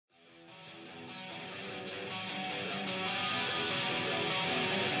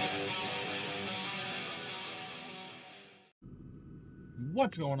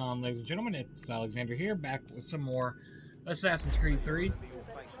What's going on, ladies and gentlemen? It's Alexander here, back with some more Assassin's Creed 3.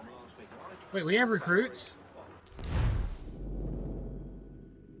 Wait, we have recruits?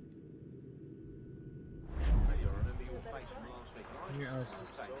 Yeah,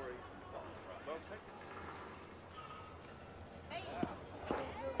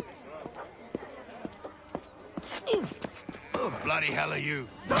 Oh, bloody hell are you?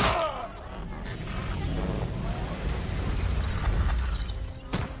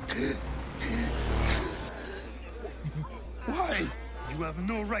 Why? You have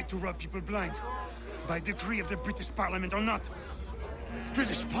no right to rob people blind. By decree of the British Parliament or not.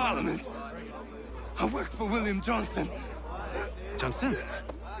 British Parliament? I worked for William Johnson. Johnson?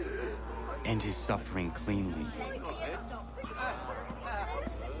 End his suffering cleanly.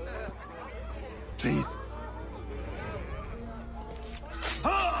 Please.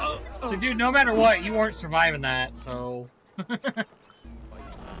 So, dude, no matter what, you weren't surviving that, so...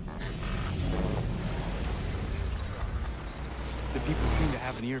 The people seem to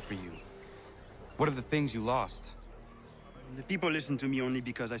have an ear for you. What are the things you lost? The people listen to me only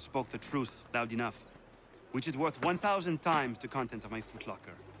because I spoke the truth loud enough, which is worth 1,000 times the content of my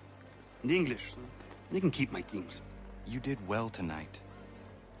footlocker. The English, they can keep my things. You did well tonight.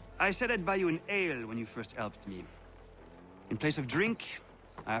 I said I'd buy you an ale when you first helped me. In place of drink,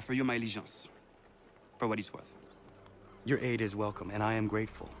 I offer you my allegiance. For what it's worth. Your aid is welcome, and I am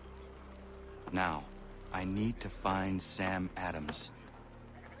grateful. Now, I need to find Sam Adams.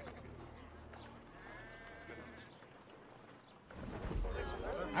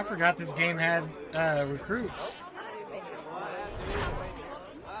 I forgot this game had recruits.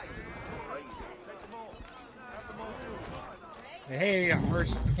 Hey, our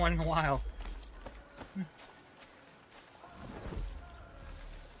first one in a while.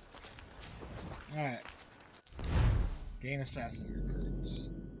 Alright. Gain assassin recruits.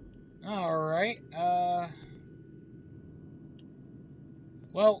 Alright,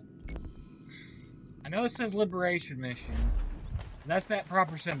 well, I know it says liberation mission. That's that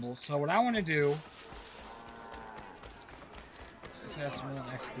proper symbol, so what I want to do... Assassin will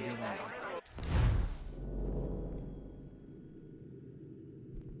execute that.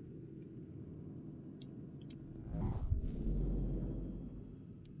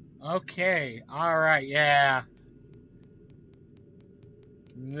 Okay, alright, yeah.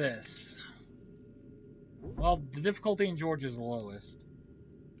 This. Well, the difficulty in Georgia is the lowest.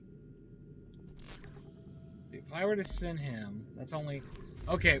 If I were to send him, that's only...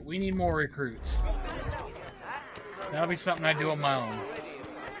 Okay, we need more recruits. That'll be something I do on my own.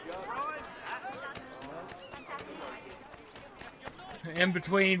 In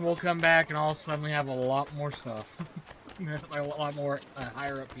between, we'll come back and I'll suddenly have a lot more stuff. A lot more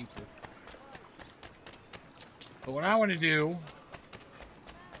higher up people. But what I want to do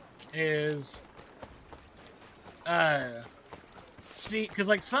is see, because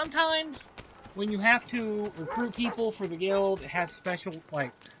like sometimes when you have to recruit people for the guild, it has special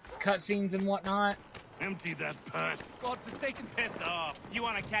like cutscenes and whatnot. Empty that purse. God-forsaken, piss off. You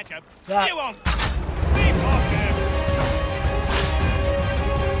want to catch up? Stop. You won't. Keep walking.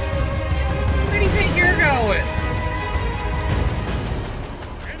 Where do you think you're going?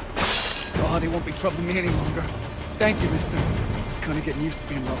 God, he won't be troubling me any longer. Thank you, mister. I was kind of getting used to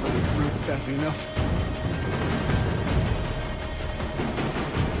being robbed by these brutes, sadly enough.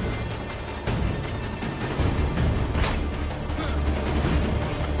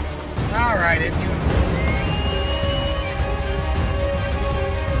 Alright, if you...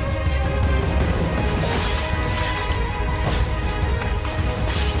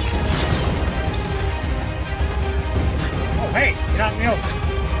 Oh, hey, got me open.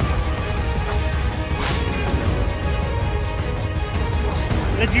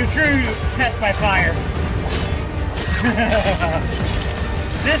 Did you true test by fire?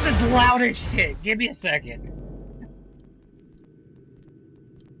 This is loud as shit. Give me a second.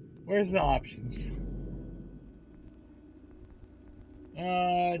 Where's the options?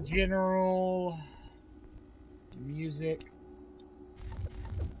 General... Music...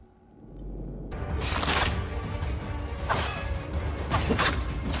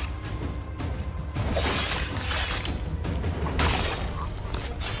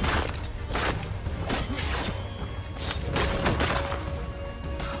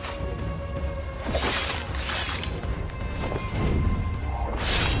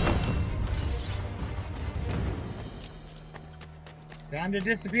 Time to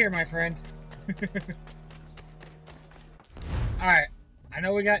disappear, my friend. Alright, I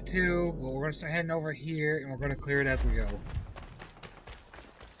know we got two, but we're going to start heading over here, and we're going to clear it as we go.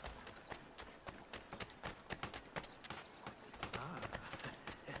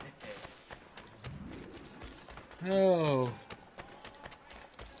 Oh.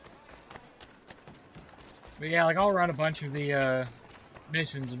 But yeah, like I'll run a bunch of the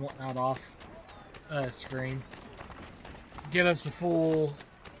missions and whatnot off screen. Get us the full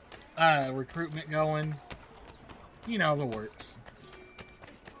recruitment going. You know the works.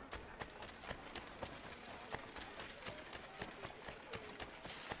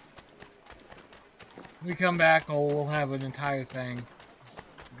 We come back, we'll have an entire thing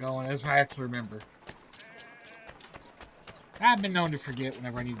going, as I have to remember. I've been known to forget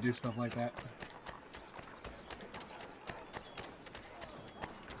whenever I need to do stuff like that.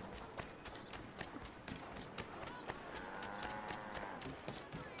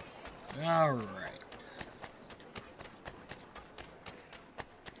 Alright.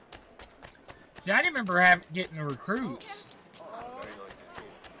 See, I didn't remember getting the recruits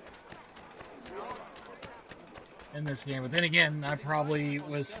in this game, but then again, I probably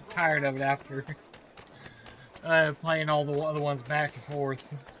was tired of it after playing all the other ones back and forth.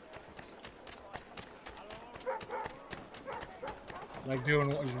 Like doing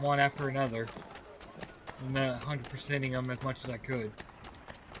one after another. And 100%ing them as much as I could.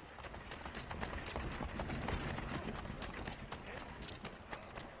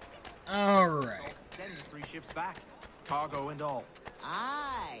 Alright. Send 3 ships back. Cargo and all.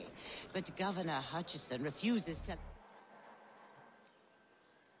 Aye, but Governor Hutchison refuses to...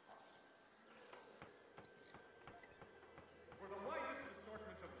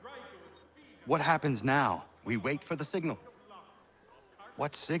 What happens now? We wait for the signal.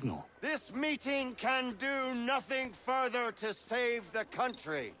 What signal? This meeting can do nothing further to save the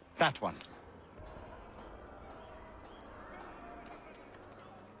country. That one.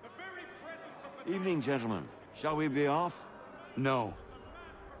 Evening, gentlemen. Shall we be off? No.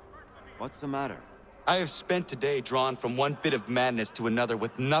 What's the matter? I have spent today drawn from one bit of madness to another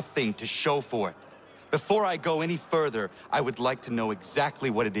with nothing to show for it. Before I go any further, I would like to know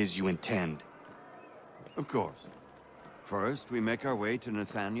exactly what it is you intend. Of course. First, we make our way to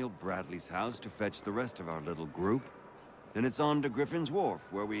Nathaniel Bradley's house to fetch the rest of our little group. Then it's on to Griffin's Wharf,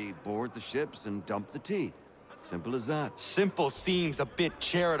 where we board the ships and dump the tea. Simple as that. Simple seems a bit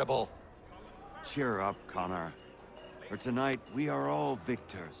charitable. Cheer up, Connor. For tonight, we are all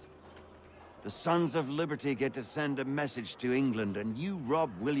victors. The Sons of Liberty get to send a message to England, and you rob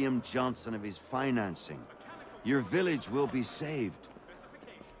William Johnson of his financing. Your village will be saved.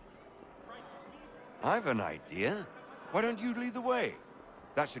 I've an idea. Why don't you lead the way?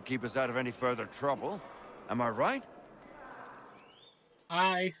 That should keep us out of any further trouble. Am I right?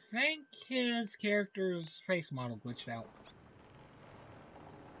 I think his character's face model glitched out.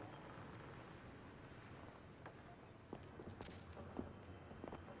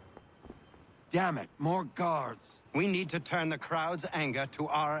 Damn it, more guards. We need to turn the crowd's anger to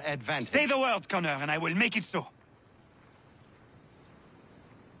our advantage. Say the word, Connor, and I will make it so.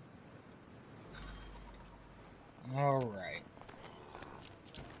 Alright.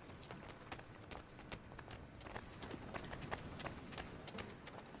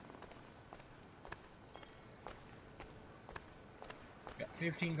 Got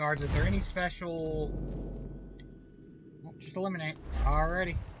 15 guards. Is there any special... Oh, just eliminate.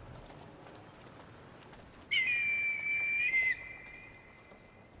 Alrighty.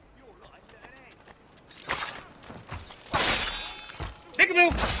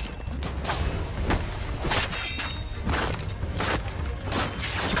 Peekaboo!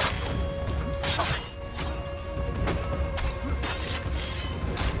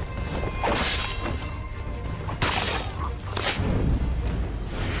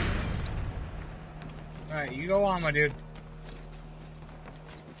 Alright, you go on, my dude.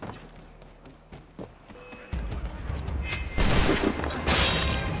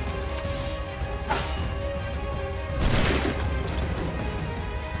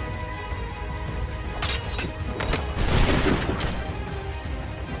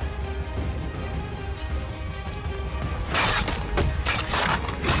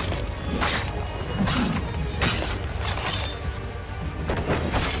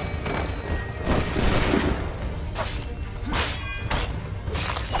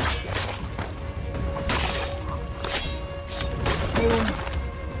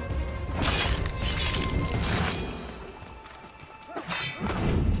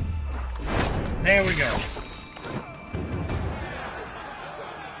 There we go.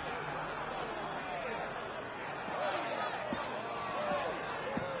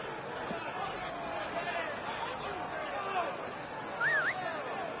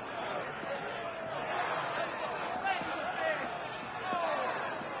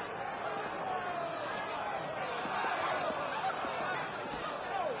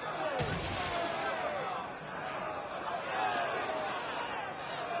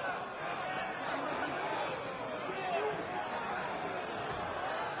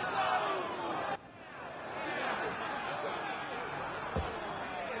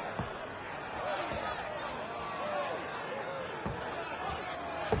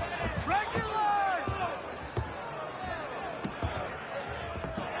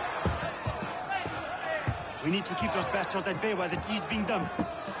 We need to keep those bastards at bay while the tea is being dumped.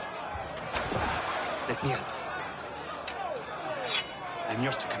 Let me help. I'm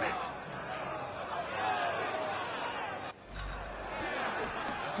yours to command.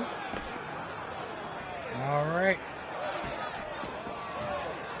 All right.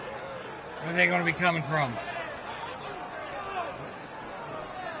 Where are they going to be coming from?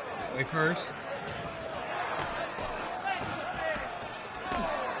 That way first.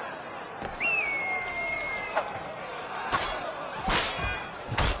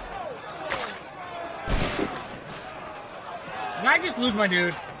 Did I just lose my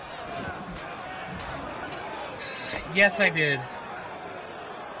dude? Yes, I did.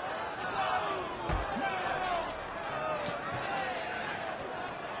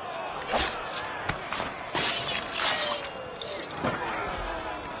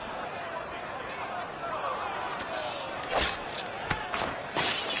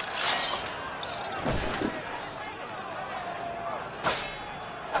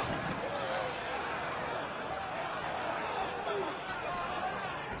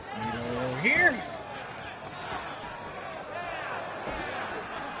 Over here.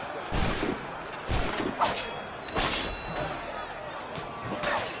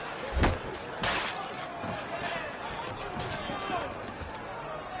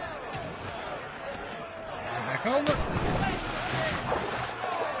 Back over.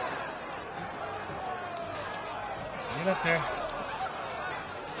 Get up there.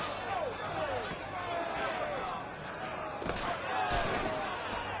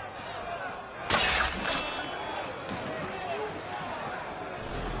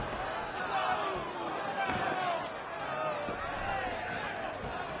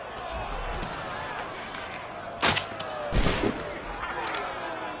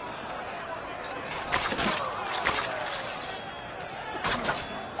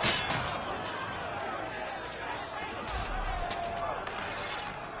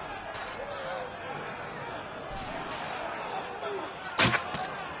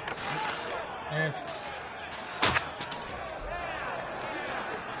 Yes.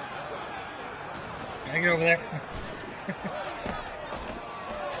 Can I get over there?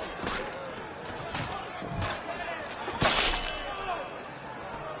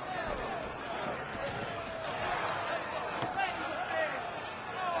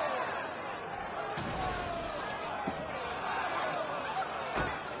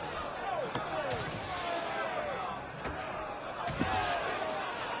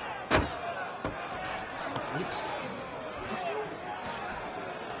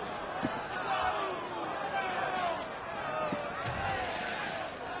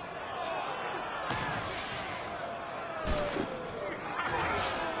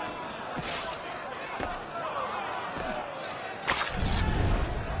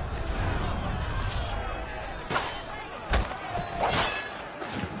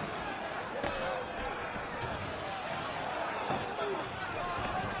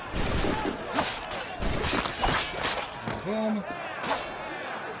 Boom.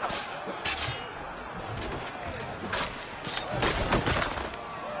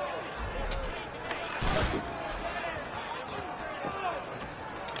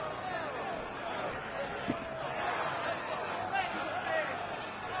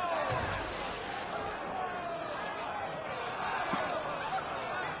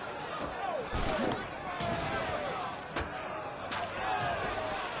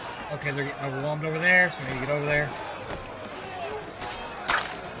 Okay, they're getting overwhelmed over there, so we need to get over there.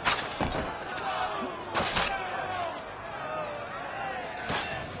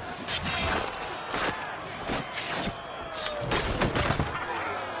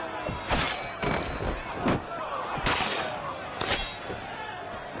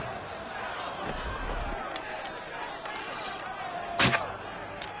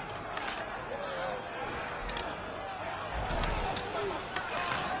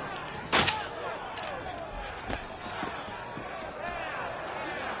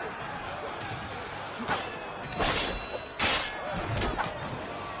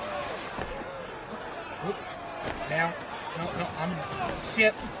 Down. No, I'm...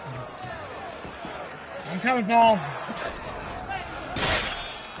 Shit. I'm coming, Paul.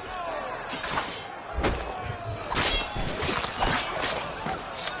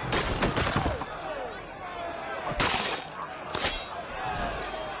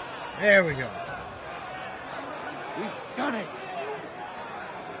 There we go. We've done it!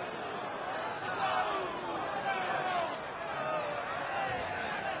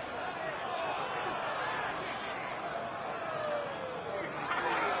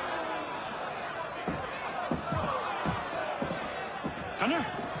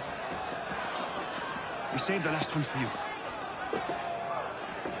 saved the last one for you.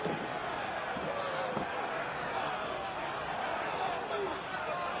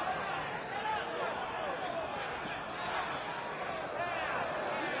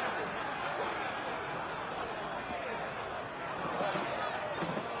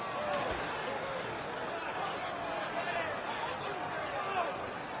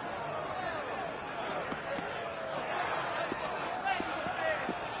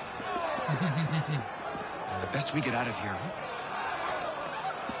 Best we get out of here, huh?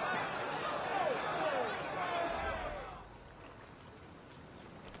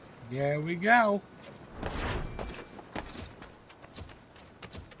 There we go.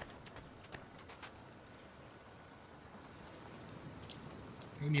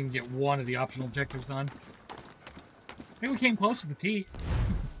 We didn't even get one of the optional objectives done. I think we came close to the T.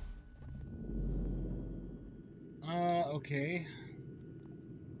 Okay.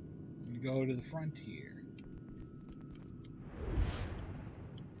 Go to the frontier.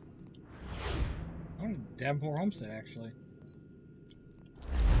 I want a Davenport homestead, actually.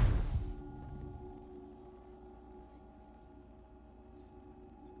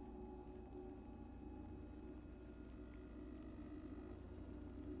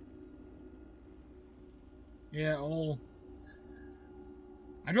 Yeah,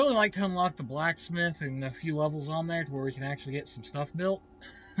 I'd really like to unlock the blacksmith and a few levels on there to where we can actually get some stuff built.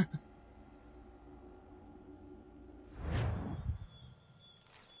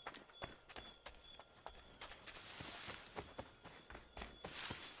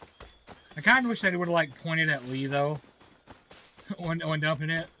 I kind of wish they would have like pointed at Lee though when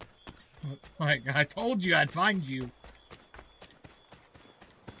dumping it. Like, I told you I'd find you.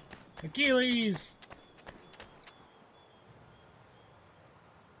 Achilles!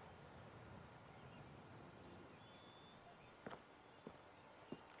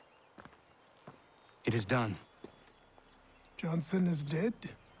 It is done. Johnson is dead?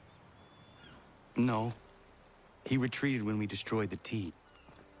 No. He retreated when we destroyed the T.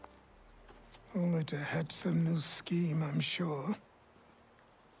 Only to hatch some new scheme, I'm sure.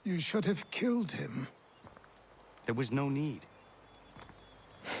 You should have killed him. There was no need.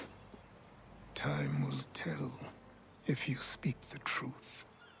 Time will tell if you speak the truth.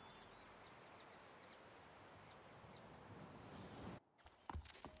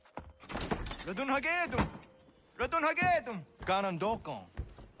 Radun Hagedum! Radun Hagedum! Ganondokon,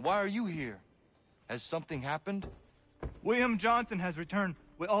 why are you here? Has something happened? William Johnson has returned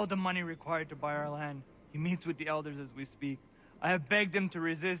with all the money required to buy our land. He meets with the elders as we speak. I have begged him to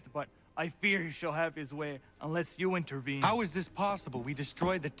resist, but I fear he shall have his way unless you intervene. How is this possible? We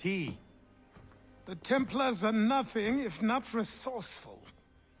destroyed the T. The Templars are nothing if not resourceful.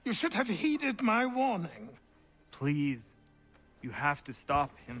 You should have heeded my warning. Please, you have to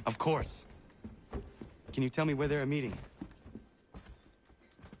stop him. Of course. Can you tell me where they're meeting?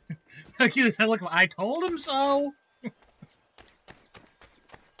 Achilles said, look, I told him so!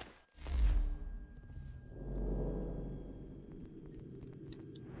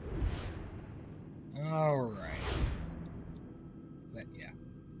 Alright. But yeah.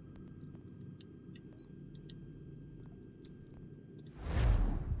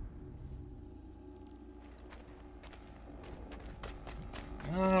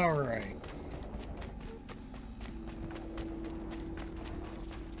 Alright.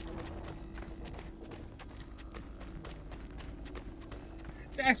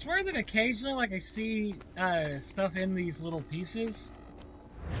 I swear that occasionally, like, I see stuff in these little pieces.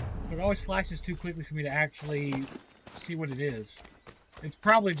 But it always flashes too quickly for me to actually see what it is. It's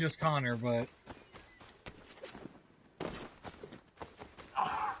probably just Connor, but...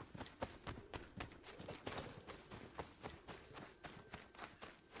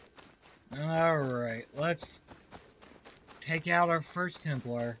 Alright, let's take out our first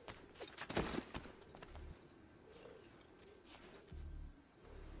Templar.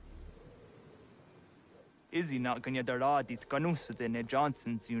 Izzy not ganya daradit ganusade ne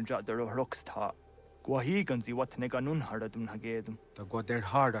Johnson's yunja daro rocksta. Guahiganzi what ne ganun haradun hagedum. The guader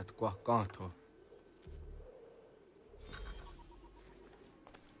hardat guacanto.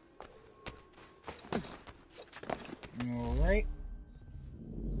 Alright.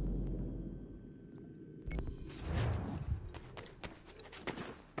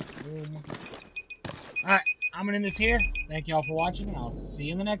 Alright, I'm gonna end this here. Thank y'all for watching, and I'll see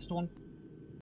you in the next one.